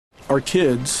Our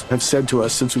kids have said to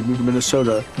us since we moved to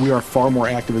Minnesota, we are far more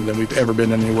active than we've ever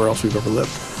been anywhere else we've ever lived.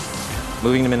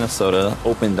 Moving to Minnesota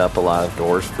opened up a lot of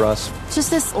doors for us.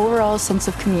 Just this overall sense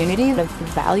of community, the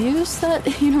values that,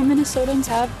 Minnesotans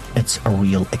have. It's a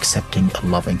real accepting,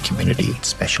 loving community,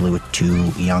 especially with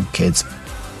 2 young kids.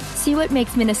 See what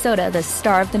makes Minnesota the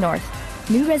star of the North.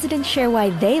 New residents share why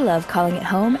they love calling it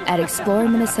home at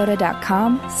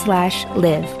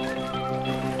exploreminnesota.com/live.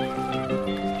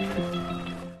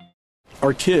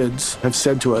 Our kids have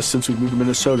said to us since we moved to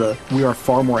Minnesota, we are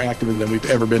far more active than we've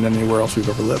ever been anywhere else we've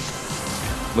ever lived.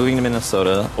 Moving to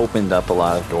Minnesota opened up a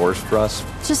lot of doors for us.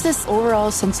 Just this overall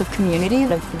sense of community,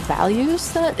 the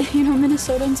values that,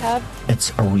 Minnesotans have.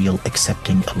 It's a real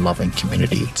accepting, loving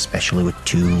community, especially with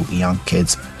 2 young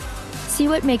kids. See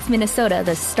what makes Minnesota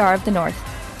the star of the North.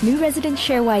 New residents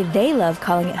share why they love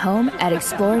calling it home at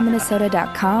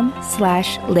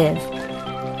exploreminnesota.com/live.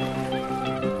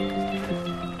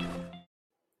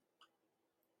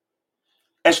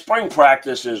 As spring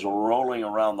practice is rolling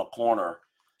around the corner,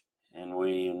 and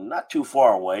we're not too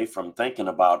far away from thinking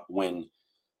about when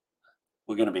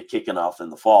we're going to be kicking off in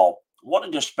the fall, I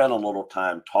wanted to spend a little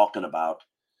time talking about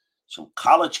some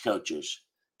college coaches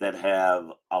that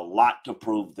have a lot to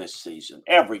prove this season.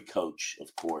 Every coach,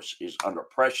 of course, is under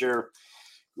pressure.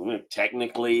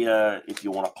 Technically, if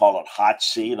you want to call it hot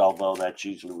seat, although that's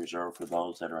usually reserved for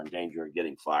those that are in danger of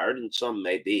getting fired, and some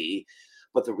may be.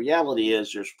 But the reality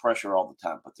is there's pressure all the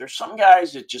time. But there's some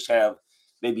guys that just have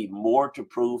maybe more to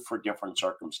prove for different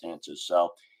circumstances.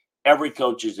 So every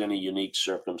coach is in a unique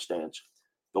circumstance.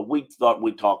 But we thought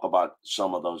we'd talk about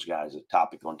some of those guys, a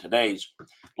topic on today's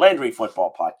Landry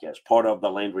Football Podcast, part of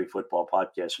the Landry Football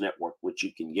Podcast Network, which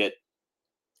you can get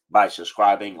by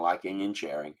subscribing, liking, and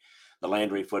sharing the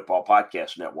Landry Football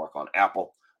Podcast Network on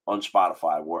Apple, on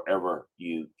Spotify, wherever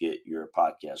you get your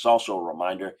podcasts. Also, a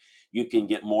reminder, you can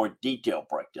get more detailed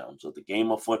breakdowns of the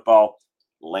game of football.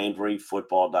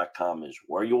 LandryFootball.com is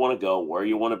where you want to go, where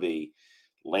you want to be.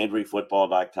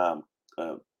 LandryFootball.com,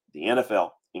 the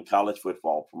NFL and college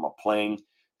football from a playing,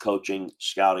 coaching,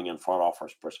 scouting, and front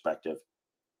office perspective.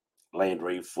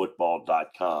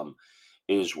 LandryFootball.com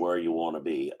is where you want to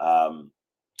be.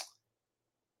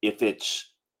 If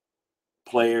it's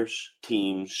players,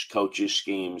 teams, coaches,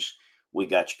 schemes, we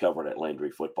got you covered at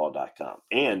LandryFootball.com.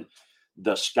 And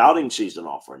the scouting season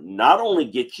offer not only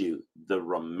gets you the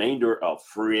remainder of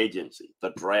free agency, the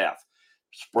draft,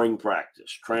 spring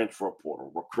practice, transfer portal,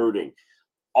 recruiting,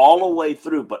 all the way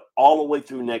through, but all the way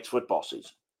through next football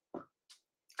season.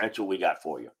 That's what we got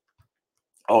for you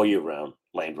all year round.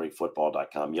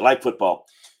 LandryFootball.com. You like football,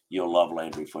 you'll love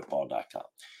LandryFootball.com.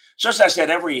 So as I said,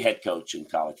 every head coach in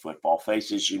college football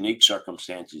faces unique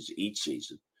circumstances each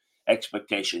season.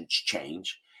 Expectations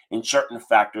change, and certain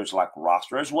factors like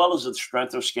roster, as well as the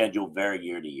strength of schedule, vary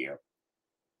year to year.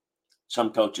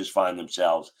 Some coaches find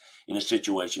themselves in a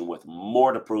situation with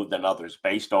more to prove than others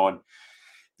based on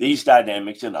these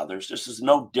dynamics and others. This is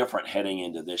no different heading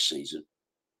into this season.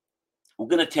 We're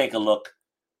going to take a look,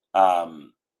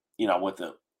 with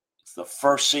the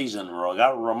first season. I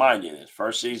got to remind you this,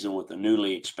 first season with the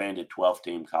newly expanded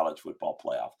 12-team college football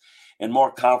playoff and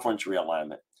more conference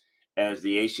realignment as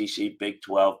the ACC, Big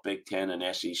 12, Big 10, and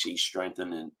SEC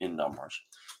strengthen in numbers.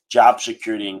 Job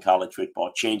security in college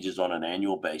football changes on an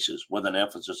annual basis with an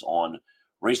emphasis on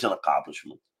recent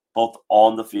accomplishment, both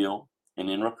on the field and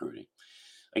in recruiting.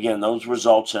 Again, those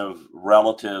results have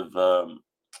relative to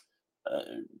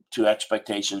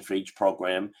expectations for each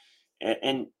program.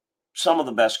 And some of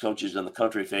the best coaches in the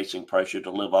country facing pressure to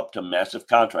live up to massive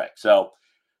contracts. So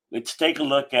let's take a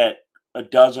look at a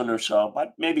dozen or so,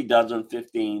 but maybe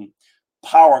 15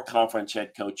 power conference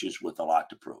head coaches with a lot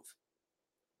to prove.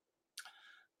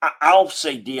 I'll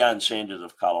say Deion Sanders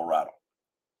of Colorado.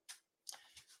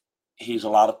 He's a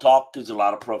lot of talk, he's a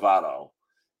lot of bravado,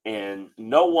 and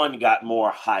no one got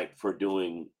more hype for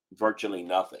doing virtually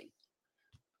nothing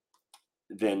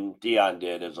than Deion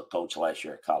did as a coach last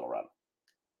year at Colorado.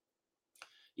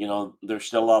 There's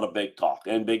still a lot of big talk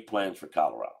and big plans for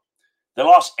Colorado. They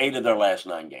lost 8 of their last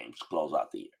 9 games to close out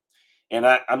the year. And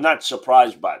I'm not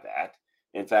surprised by that.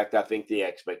 In fact, I think the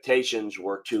expectations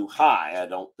were too high. I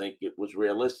don't think it was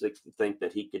realistic to think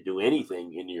that he could do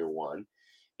anything in year one.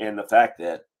 And the fact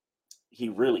that he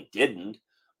really didn't,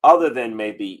 other than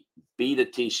maybe beat a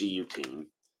TCU team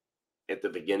at the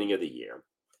beginning of the year.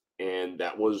 And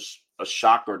that was a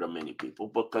shocker to many people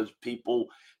because people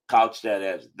couched that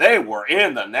as they were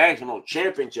in the national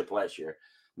championship last year.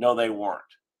 No, they weren't.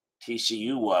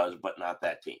 TCU was, but not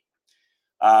that team.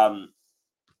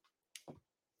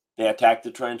 They attacked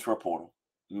the transfer portal,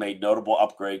 made notable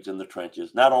upgrades in the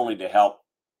trenches, not only to help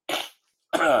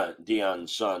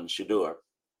Deion's son, Shedeur,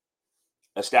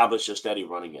 establish a steady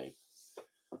running game,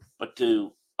 but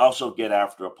to also get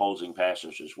after opposing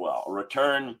passers as well. A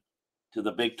return to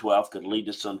the Big 12 could lead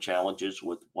to some challenges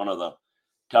with one of the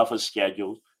toughest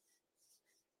schedules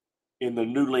in the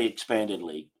newly expanded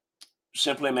league.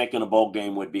 Simply making a bowl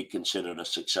game would be considered a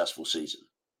successful season.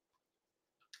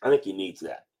 I think he needs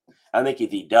that. I think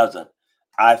if he doesn't,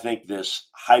 I think this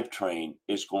hype train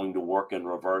is going to work in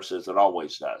reverse as it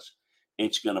always does.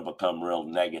 It's going to become real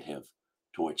negative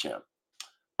towards him.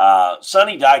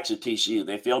 Sonny Dykes at TCU,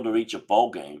 they failed to reach a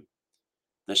bowl game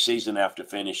the season after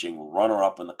finishing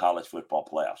runner-up in the college football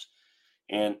playoffs.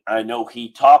 And I know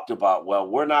he talked about, well,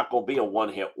 we're not going to be a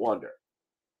one-hit wonder,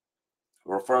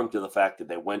 referring to the fact that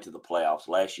they went to the playoffs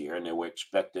last year and they were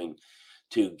expecting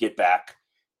to get back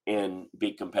and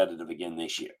be competitive again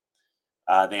this year.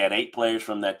 They had 8 players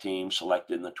from that team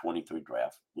selected in the 23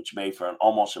 draft, which made for an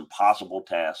almost impossible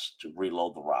task to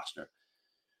reload the roster.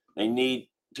 They need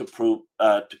to prove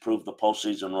the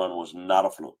postseason run was not a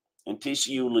fluke. And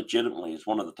TCU legitimately is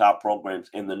one of the top programs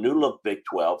in the new look Big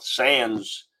 12,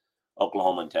 sans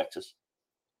Oklahoma and Texas.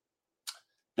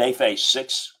 They face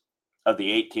 6 of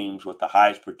the 8 teams with the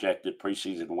highest projected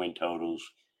preseason win totals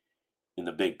in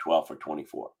the Big 12 for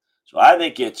 24. So I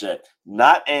think it's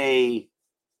not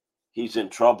he's in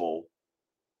trouble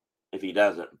if he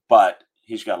doesn't, but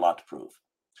he's got a lot to prove.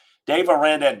 Dave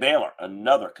Aranda at Baylor,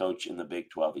 another coach in the Big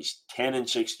 12. He's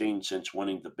 10-16 since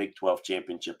winning the Big 12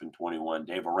 championship in 21.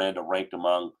 Dave Aranda ranked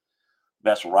among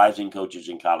best rising coaches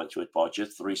in college football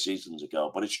just 3 seasons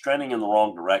ago, but it's trending in the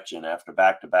wrong direction after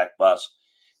back-to-back busts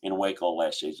in Waco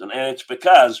last season. And it's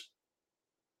because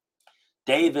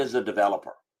Dave is a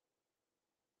developer.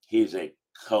 He's a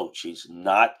coach. He's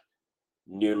not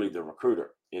nearly the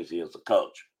recruiter as he is a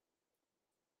coach.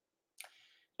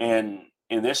 And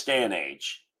in this day and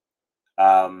age,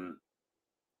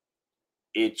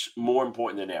 it's more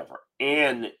important than ever.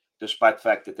 And despite the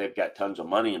fact that they've got tons of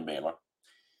money in Baylor,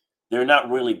 they're not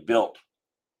really built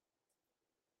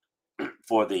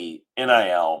for the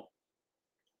NIL.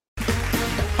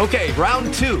 Okay,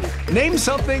 round 2. Name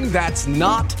something that's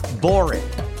not boring.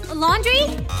 A laundry?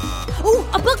 Ooh,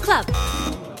 a book club.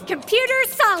 Computer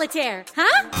solitaire,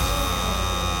 huh?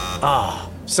 Ah,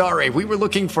 sorry, we were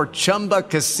looking for Chumba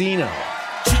Casino.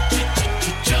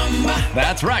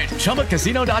 That's right.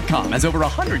 ChumbaCasino.com has over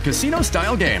 100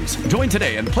 casino-style games. Join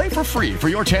today and play for free for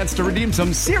your chance to redeem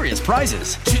some serious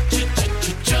prizes.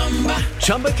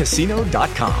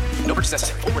 ChumbaCasino.com. No purchase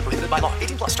necessary. Void where prohibited by law.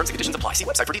 18+. Terms and conditions apply. See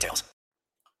website for details.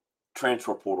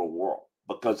 Transfer portal world,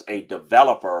 because a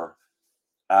developer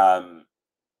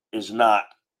is not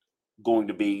going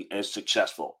to be as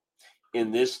successful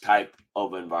in this type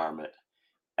of environment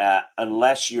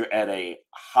unless you're at a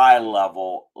high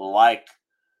level like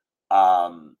a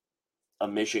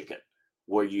Michigan,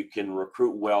 where you can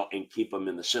recruit well and keep them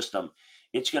in the system.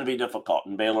 It's going to be difficult,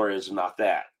 and Baylor is not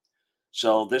that.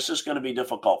 So this is going to be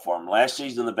difficult for them. Last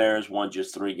season, the Bears won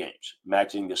just 3 games,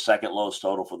 matching the second lowest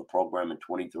total for the program in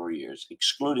 23 years,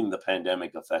 excluding the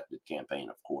pandemic-affected campaign,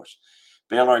 of course.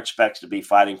 Baylor expects to be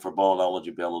fighting for bowl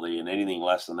eligibility, and anything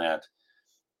less than that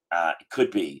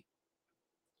could be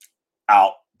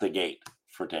out the gate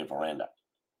for Dave Aranda.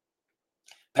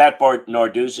 Pat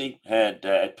Narduzzi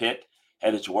at Pitt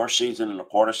had its worst season in a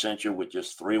quarter century with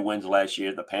just 3 wins last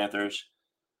year. The Panthers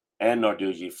and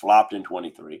Narduzzi flopped in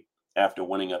 23 after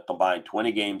winning a combined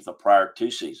 20 games the prior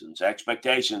 2 seasons.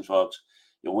 Expectations, folks,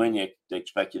 you win, they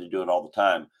expect you to do it all the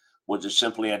time. Was it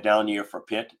simply a down year for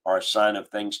Pitt or a sign of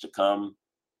things to come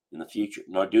in the future?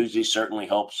 Narduzzi certainly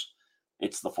hopes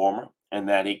it's the former and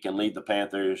that he can lead the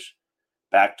Panthers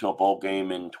back to a bowl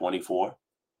game in 24.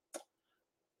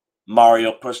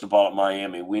 Mario Cristobal at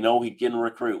Miami. We know he can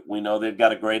recruit. We know they've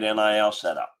got a great NIL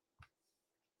setup.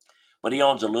 But he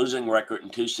owns a losing record in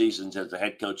 2 seasons as the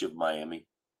head coach of Miami,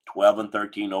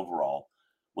 12-13 overall,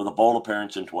 with a bowl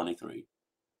appearance in 23.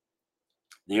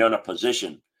 They are in a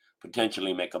position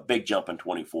potentially make a big jump in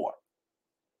 24,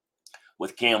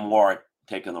 with Cam Ward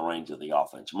taking the reins of the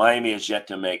offense. Miami has yet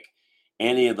to make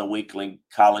any of the weekly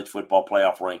college football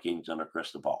playoff rankings under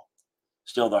Cristobal.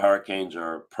 Still, the Hurricanes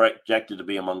are projected to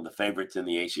be among the favorites in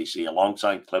the ACC,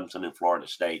 alongside Clemson and Florida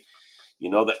State. You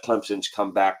know that Clemson's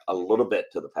come back a little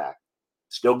bit to the pack.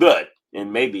 Still good,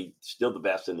 and maybe still the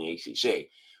best in the ACC,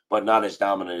 but not as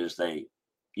dominant as they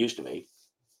used to be.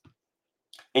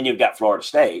 And you've got Florida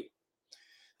State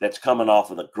that's coming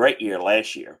off of a great year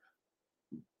last year,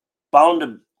 bound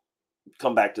to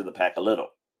come back to the pack a little.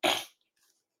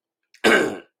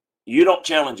 You don't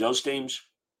challenge those teams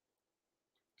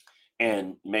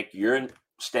and make your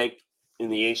stake in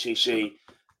the ACC,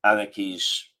 I think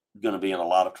he's going to be in a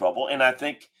lot of trouble. And I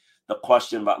think the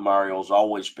question about Mario has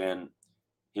always been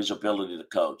his ability to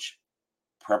coach,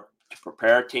 to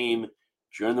prepare a team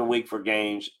during the week for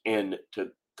games, and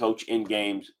to coach in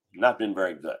games. Not been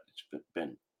very good. It's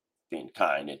been being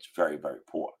kind. It's very, very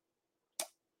poor.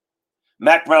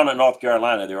 Mack Brown at North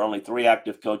Carolina. There are only 3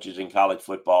 active coaches in college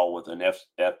football with an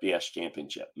FBS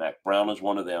championship. Mack Brown is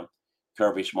one of them.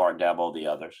 Kirby Smart, Dabo the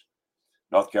others.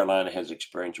 North Carolina has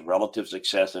experienced relative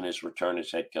success in his return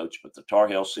as head coach, but the Tar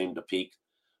Heels seem to peak,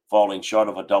 falling short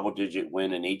of a double-digit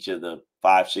win in each of the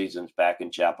 5 seasons back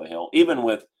in Chapel Hill. Even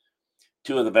with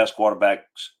 2 of the best quarterbacks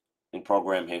in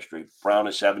program history, Brown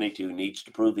is 72, needs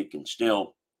to prove he can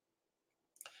still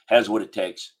has what it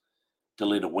takes to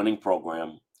lead a winning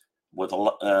program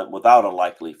without a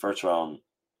likely first-round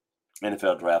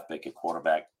NFL draft pick at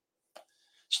quarterback.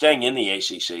 Staying in the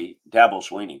ACC, Dabo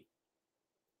Swinney.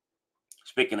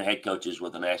 Speaking of head coaches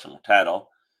with a national title,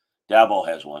 Dabo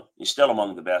has one. He's still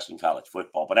among the best in college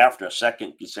football, but after a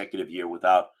second consecutive year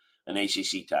without an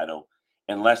ACC title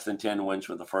and less than 10 wins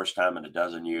for the first time in a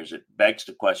dozen years, it begs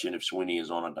the question if Swinney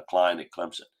is on a decline at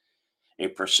Clemson. A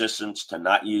persistence to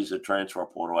not use the transfer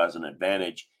portal as an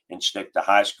advantage and stick to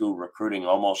high school recruiting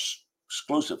almost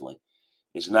exclusively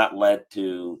has not led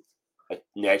to a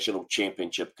national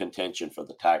championship contention for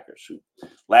the Tigers, who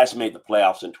last made the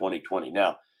playoffs in 2020.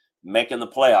 Now, making the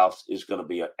playoffs is going to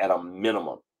be at a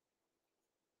minimum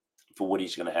for what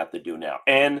he's going to have to do now.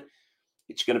 And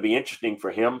it's going to be interesting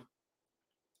for him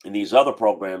in these other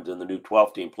programs in the new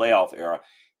 12-team playoff era.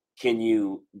 Can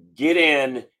you get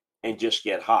in and just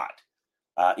get hot?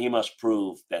 He must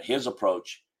prove that his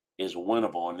approach is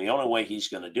winnable. And the only way he's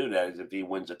going to do that is if he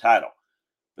wins a title.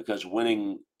 Because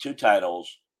winning 2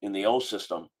 titles in the old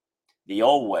system, the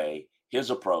old way, his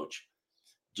approach,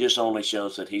 just only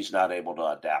shows that he's not able to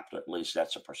adapt. At least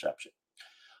that's a perception.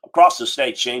 Across the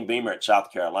state, Shane Beamer at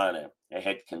South Carolina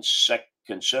had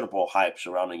considerable hype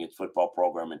surrounding its football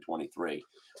program in 23.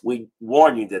 We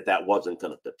warned you that that wasn't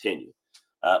going to continue.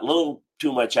 A little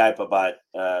too much hype about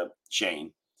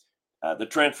Shane. The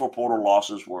transfer portal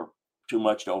losses were too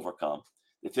much to overcome.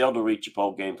 They failed to reach a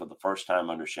bowl game for the first time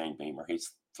under Shane Beamer.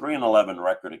 His 3-11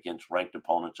 record against ranked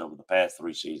opponents over the past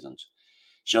 3 seasons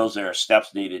shows there are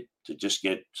steps needed to just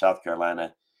get South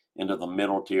Carolina into the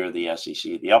middle tier of the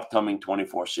SEC. The upcoming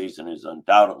 24 season is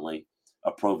undoubtedly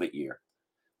a prove-it year.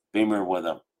 Beamer, with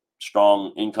a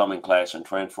strong incoming class and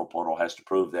transfer portal, has to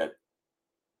prove that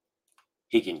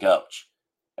he can coach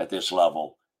at this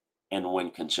level and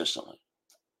win consistently.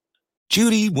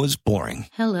 Judy was boring.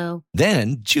 Hello.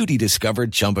 Then Judy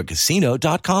discovered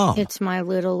ChumbaCasino.com. It's my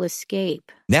little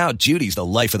escape. Now Judy's the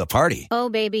life of the party. Oh,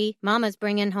 baby, mama's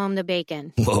bringing home the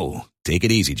bacon. Whoa, take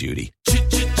it easy, Judy.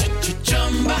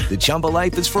 The Chumba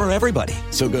life is for everybody.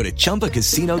 So go to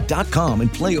ChumbaCasino.com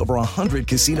and play over 100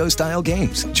 casino-style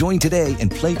games. Join today and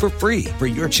play for free for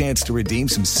your chance to redeem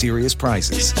some serious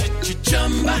prizes.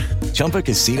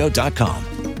 ChumbaCasino.com.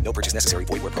 No purchase necessary.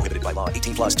 Void where prohibited by law.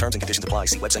 18+ terms and conditions apply.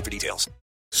 See website for details.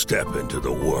 Step into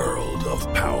the world of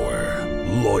power,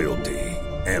 loyalty,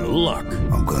 and luck.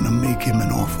 I'm going to make him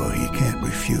an offer he can't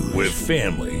refuse. With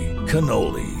family,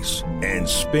 cannolis, and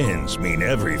spins mean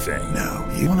everything.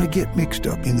 Now, you want to get mixed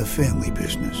up in the family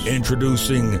business.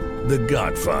 Introducing The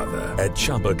Godfather at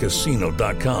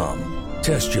ChumbaCasino.com.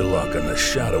 Test your luck in the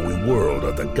shadowy world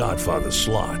of The Godfather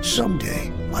slot.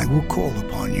 Someday, I will call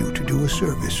upon you to do a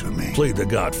service for me. Play The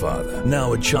Godfather,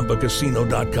 now at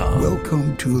ChumbaCasino.com.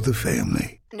 Welcome to the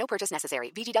family. No purchase necessary.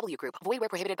 VGW Group. Void where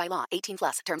prohibited by law.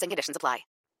 18+. Terms and conditions apply.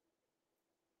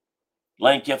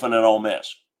 Lane Kiffin at Ole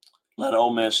Miss led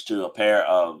Ole Miss to a pair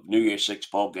of New Year's Six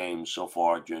bowl games so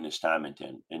far during his time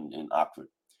in Oxford.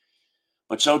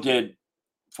 But so did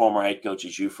former head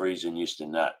coaches Hugh Freeze and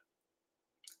Houston Nutt.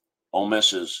 Ole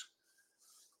Miss is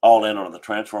all in on the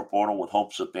transfer portal with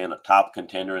hopes of being a top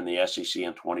contender in the SEC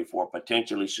in 24,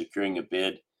 potentially securing a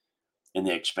bid in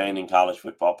the expanding college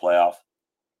football playoff.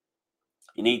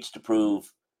 He needs to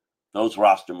prove those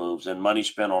roster moves and money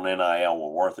spent on NIL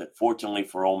were worth it. Fortunately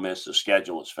for Ole Miss, the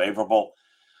schedule is favorable,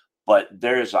 but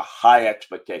there is a high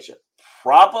expectation.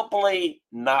 Probably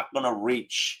not going to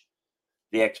reach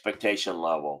the expectation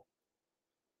level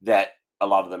that a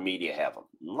lot of the media have them.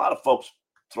 A lot of folks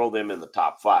throw them in the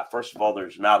top 5. First of all, they're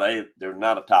not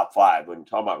a top 5. When you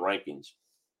talk about rankings,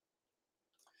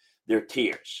 they're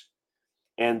tiers.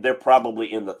 And they're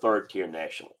probably in the 3rd tier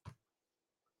nationally.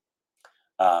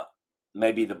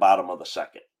 Maybe the bottom of the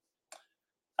 2nd.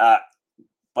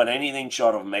 But anything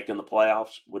short of making the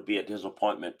playoffs would be a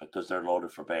disappointment because they're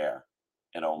loaded for bear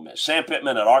at Ole Miss. Sam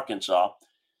Pittman at Arkansas.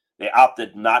 They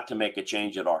opted not to make a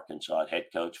change at Arkansas at head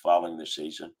coach following the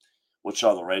season. which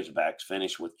saw the Razorbacks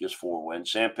finish with just 4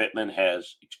 wins. Sam Pittman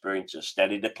has experienced a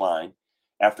steady decline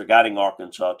after guiding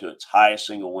Arkansas to its highest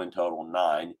single win total,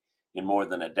 9, in more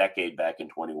than a decade back in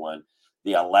 21.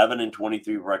 The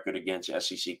 11-23 record against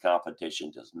SEC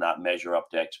competition does not measure up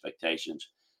to expectations.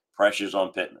 Pressure's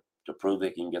on Pittman to prove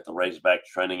he can get the Razorbacks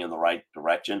trending in the right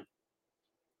direction.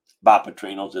 Bob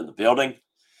Petrino's in the building.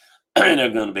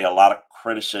 There's going to be a lot of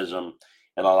criticism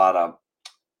and a lot of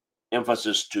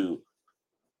emphasis to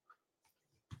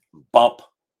bump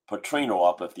Petrino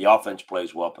up. If the offense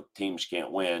plays well, but teams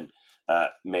can't win,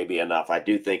 maybe enough. I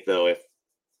do think, though, if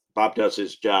Bob does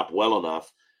his job well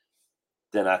enough,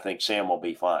 then I think Sam will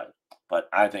be fine. But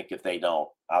I think if they don't,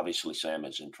 obviously Sam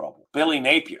is in trouble. Billy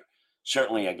Napier,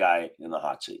 certainly a guy in the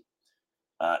hot seat.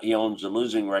 He owns a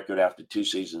losing record after 2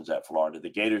 seasons at Florida. The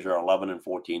Gators are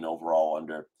 11-14 overall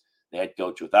under the head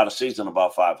coach without a season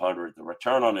above 500. The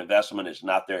return on investment is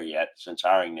not there yet since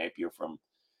hiring Napier from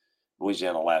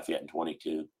Louisiana Lafayette in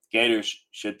 22. Gators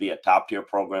should be a top-tier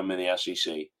program in the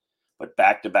SEC, but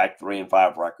back-to-back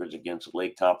 3-5 records against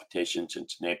league competition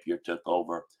since Napier took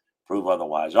over prove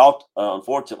otherwise.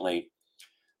 Unfortunately,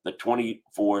 the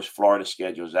 24's Florida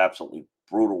schedule is absolutely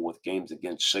brutal with games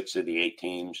against 6 of the 8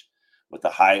 teams with the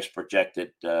highest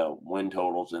projected win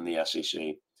totals in the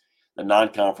SEC. The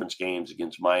non-conference games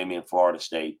against Miami and Florida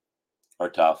State are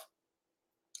tough.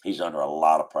 He's under a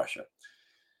lot of pressure.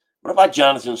 What about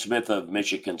Jonathan Smith of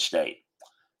Michigan State?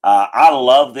 I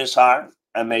love this hire.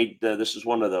 I made this is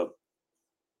one of the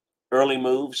early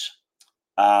moves,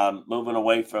 moving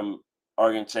away from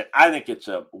Oregon State. I think it's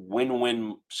a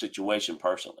win-win situation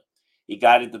personally. He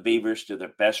guided the Beavers to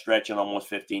their best stretch in almost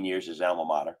 15 years as alma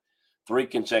mater. 3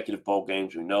 consecutive bowl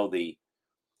games. We know the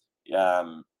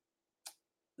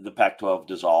Pac-12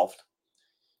 dissolved.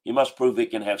 He must prove he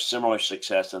can have similar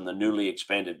success in the newly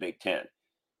expanded Big Ten.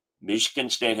 Michigan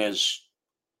State has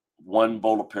 1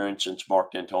 bowl appearance since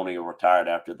Mark D'Antonio retired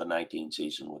after the 19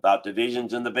 season. Without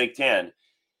divisions in the Big Ten,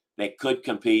 they could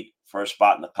compete for a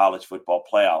spot in the college football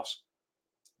playoffs.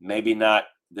 Maybe not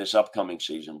this upcoming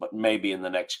season, but maybe in the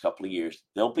next couple of years.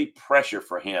 There'll be pressure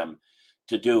for him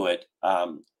to do it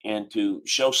and to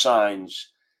show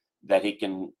signs that he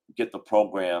can get the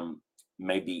program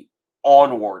maybe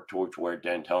onward towards where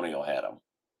D'Antonio had him.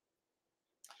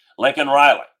 Lincoln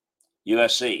Riley,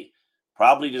 USC,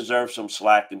 probably deserves some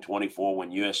slack in 24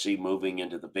 when USC moving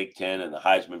into the Big Ten and the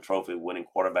Heisman Trophy winning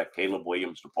quarterback Caleb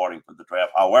Williams departing for the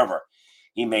draft. However,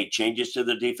 he made changes to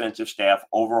the defensive staff,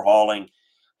 overhauling.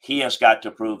 He has got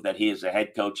to prove that he is a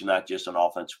head coach and not just an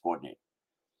offensive coordinator.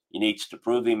 He needs to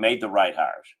prove he made the right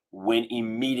hires, win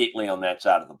immediately on that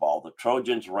side of the ball. The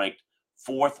Trojans ranked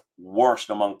 4th worst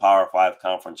among Power 5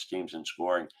 conference teams in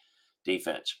scoring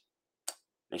defense.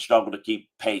 They struggle to keep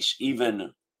pace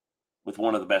even with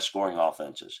one of the best scoring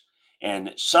offenses.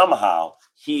 And somehow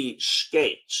he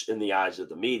skates in the eyes of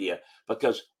the media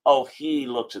because, he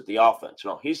looks at the offense.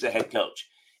 No, he's the head coach.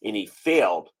 And he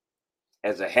failed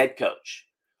as a head coach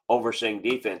overseeing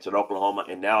defense at Oklahoma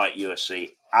and now at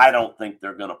USC. I don't think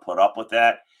they're going to put up with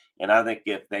that. And I think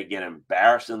if they get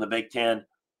embarrassed in the Big Ten,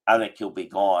 I think he'll be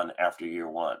gone after year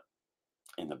 1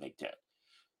 in the Big Ten.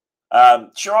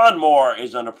 Sherrone Moore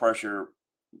is under pressure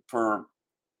for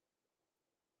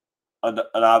an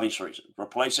obvious reason.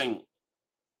 Replacing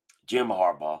Jim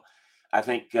Harbaugh, I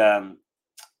think,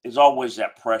 is always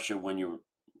that pressure when you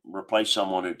replace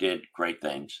someone who did great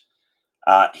things.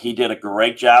 He did a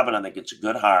great job, and I think it's a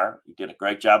good hire. He did a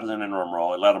great job as an interim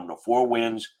role. He led him to 4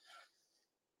 wins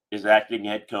as acting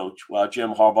head coach, while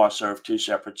Jim Harbaugh served 2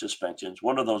 separate suspensions.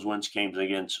 One of those wins came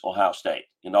against Ohio State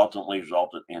and ultimately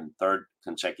resulted in 3rd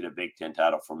consecutive Big Ten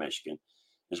title for Michigan,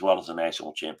 as well as a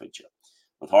national championship.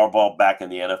 With Harbaugh back in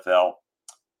the NFL,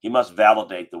 he must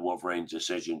validate the Wolverines'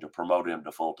 decision to promote him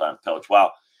to full-time coach.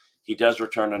 While he does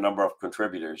return a number of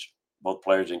contributors, both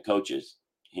players and coaches,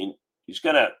 he's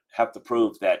going to have to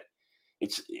prove that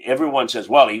everyone says,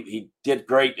 well, he did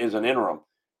great as an interim.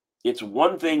 It's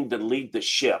one thing to lead the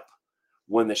ship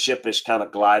when the ship is kind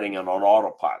of gliding on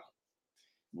autopilot.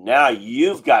 Now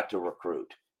you've got to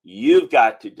recruit. You've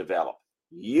got to develop.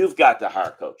 You've got to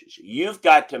hire coaches. You've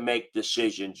got to make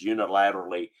decisions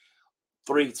unilaterally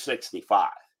 365.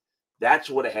 That's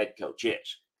what a head coach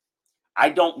is. I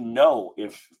don't know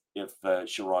if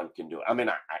Sherrone can do it. I mean,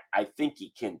 I think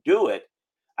he can do it.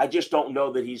 I just don't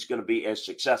know that he's going to be as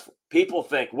successful. People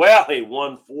think, well, he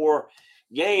won 4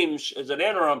 games as an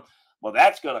interim. Well,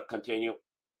 that's going to continue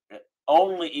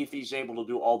only if he's able to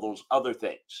do all those other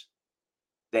things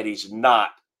that he's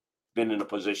not been in a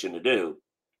position to do.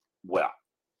 Well,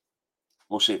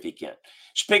 we'll see if he can.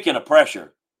 Speaking of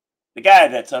pressure, the guy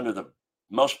that's under the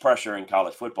most pressure in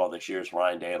college football this year is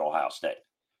Ryan Day at Ohio State.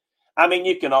 I mean,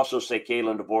 you can also say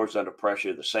Kalen DeBoer's under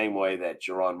pressure the same way that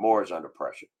Jaron Moore is under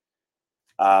pressure.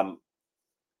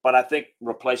 But I think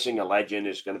replacing a legend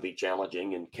is going to be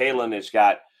challenging. And Kalen has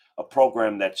got a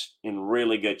program that's in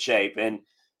really good shape. And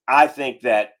I think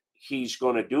that he's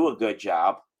going to do a good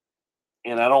job.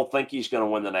 And I don't think he's going to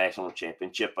win the national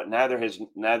championship. But neither has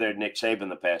Nick Saban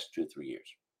the past 2-3 years.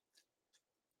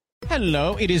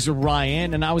 Hello, it is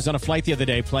Ryan, and I was on a flight the other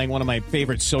day playing one of my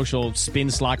favorite social spin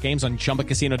slot games on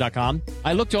ChumbaCasino.com.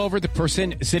 I looked over at the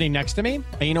person sitting next to me,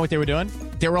 and you know what they were doing?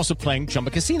 They were also playing Chumba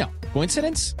Casino.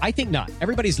 Coincidence? I think not.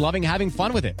 Everybody's loving having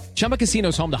fun with it. Chumba Casino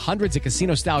is home to hundreds of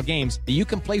casino-style games that you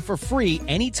can play for free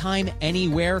anytime,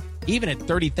 anywhere, even at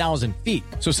 30,000 feet.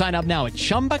 So sign up now at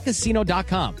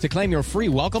ChumbaCasino.com to claim your free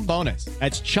welcome bonus.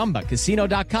 That's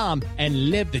ChumbaCasino.com and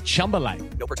live the Chumba life.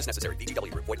 No purchase necessary.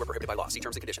 VGW. Void where prohibited by law. See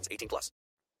terms and conditions. 18+.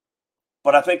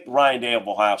 But I think Ryan Day of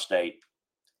Ohio State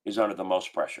is under the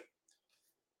most pressure.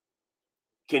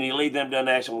 Can he lead them to a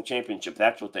national championship?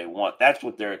 That's what they want. That's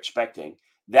what they're expecting.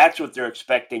 That's what they're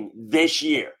expecting this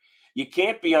year. You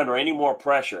can't be under any more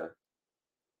pressure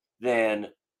than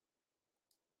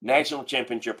national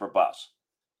championship or bust.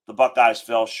 The Buckeyes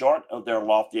fell short of their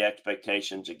lofty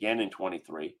expectations again in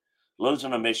 23,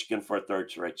 losing to Michigan for a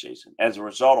third straight season. As a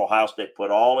result, Ohio State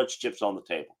put all its chips on the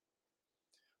table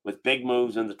with big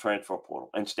moves in the transfer portal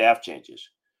and staff changes,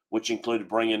 which included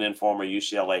bringing in former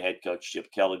UCLA head coach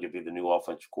Chip Kelly to be the new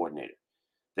offensive coordinator.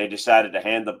 They decided to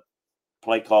hand the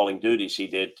play calling duties he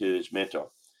did to his mentor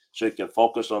so he can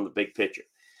focus on the big picture.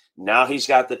 Now he's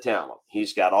got the talent.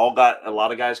 He's got a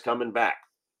lot of guys coming back.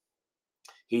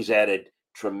 He's added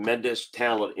tremendous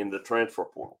talent in the transfer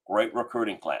portal. Great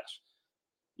recruiting class.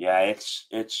 Yeah, it's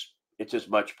as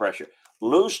much pressure.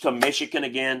 Lose to Michigan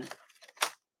again,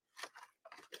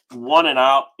 1 and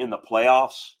out in the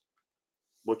playoffs,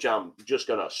 which I'm just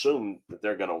going to assume that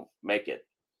they're going to make it.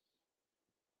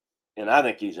 And I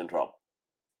think he's in trouble.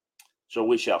 So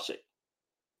we shall see.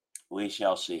 We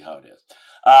shall see how it is.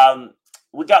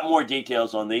 We got more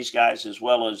details on these guys as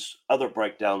well as other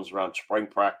breakdowns around spring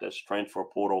practice, transfer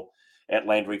portal at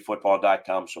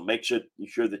LandryFootball.com. So make sure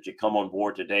that you come on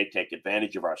board today. Take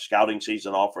advantage of our scouting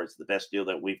season offer. It's the best deal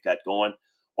that we've got going.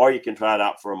 Or you can try it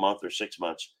out for a month or 6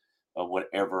 months,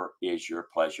 whatever is your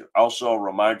pleasure. Also, a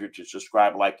reminder to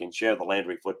subscribe, like, and share the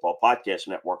Landry Football Podcast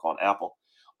Network on Apple,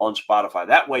 on Spotify.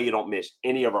 That way you don't miss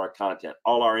any of our content,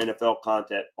 all our NFL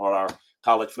content, all our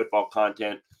college football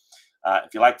content.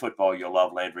 If you like football, you'll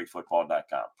love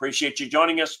LandryFootball.com. Appreciate you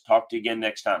joining us. Talk to you again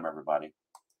next time, everybody.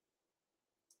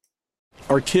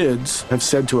 Our kids have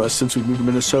said to us since we moved to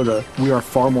Minnesota, we are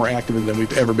far more active than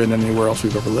we've ever been anywhere else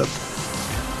we've ever lived.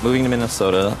 Moving to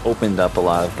Minnesota opened up a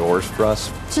lot of doors for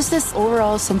us. Just this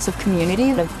overall sense of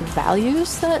community, the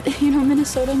values that,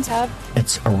 Minnesotans have.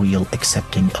 It's a real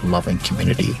accepting, loving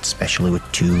community, especially with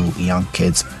 2 young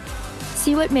kids.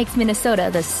 See what makes Minnesota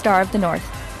the star of the North.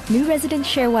 New residents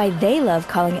share why they love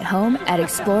calling it home at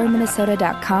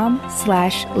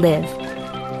exploreminnesota.com/live.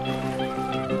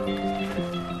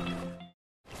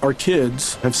 Our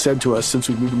kids have said to us since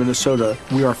we moved to Minnesota,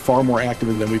 we are far more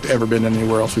active than we've ever been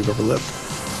anywhere else we've ever lived.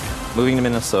 Moving to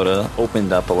Minnesota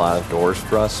opened up a lot of doors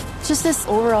for us. Just this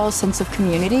overall sense of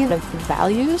community, the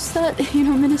values that,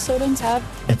 Minnesotans have.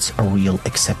 It's a real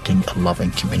accepting,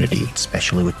 loving community,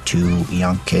 especially with 2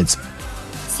 young kids.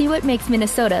 See what makes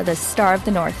Minnesota the star of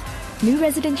the North. New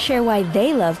residents share why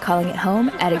they love calling it home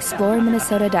at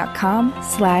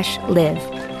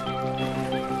exploreminnesota.com/live.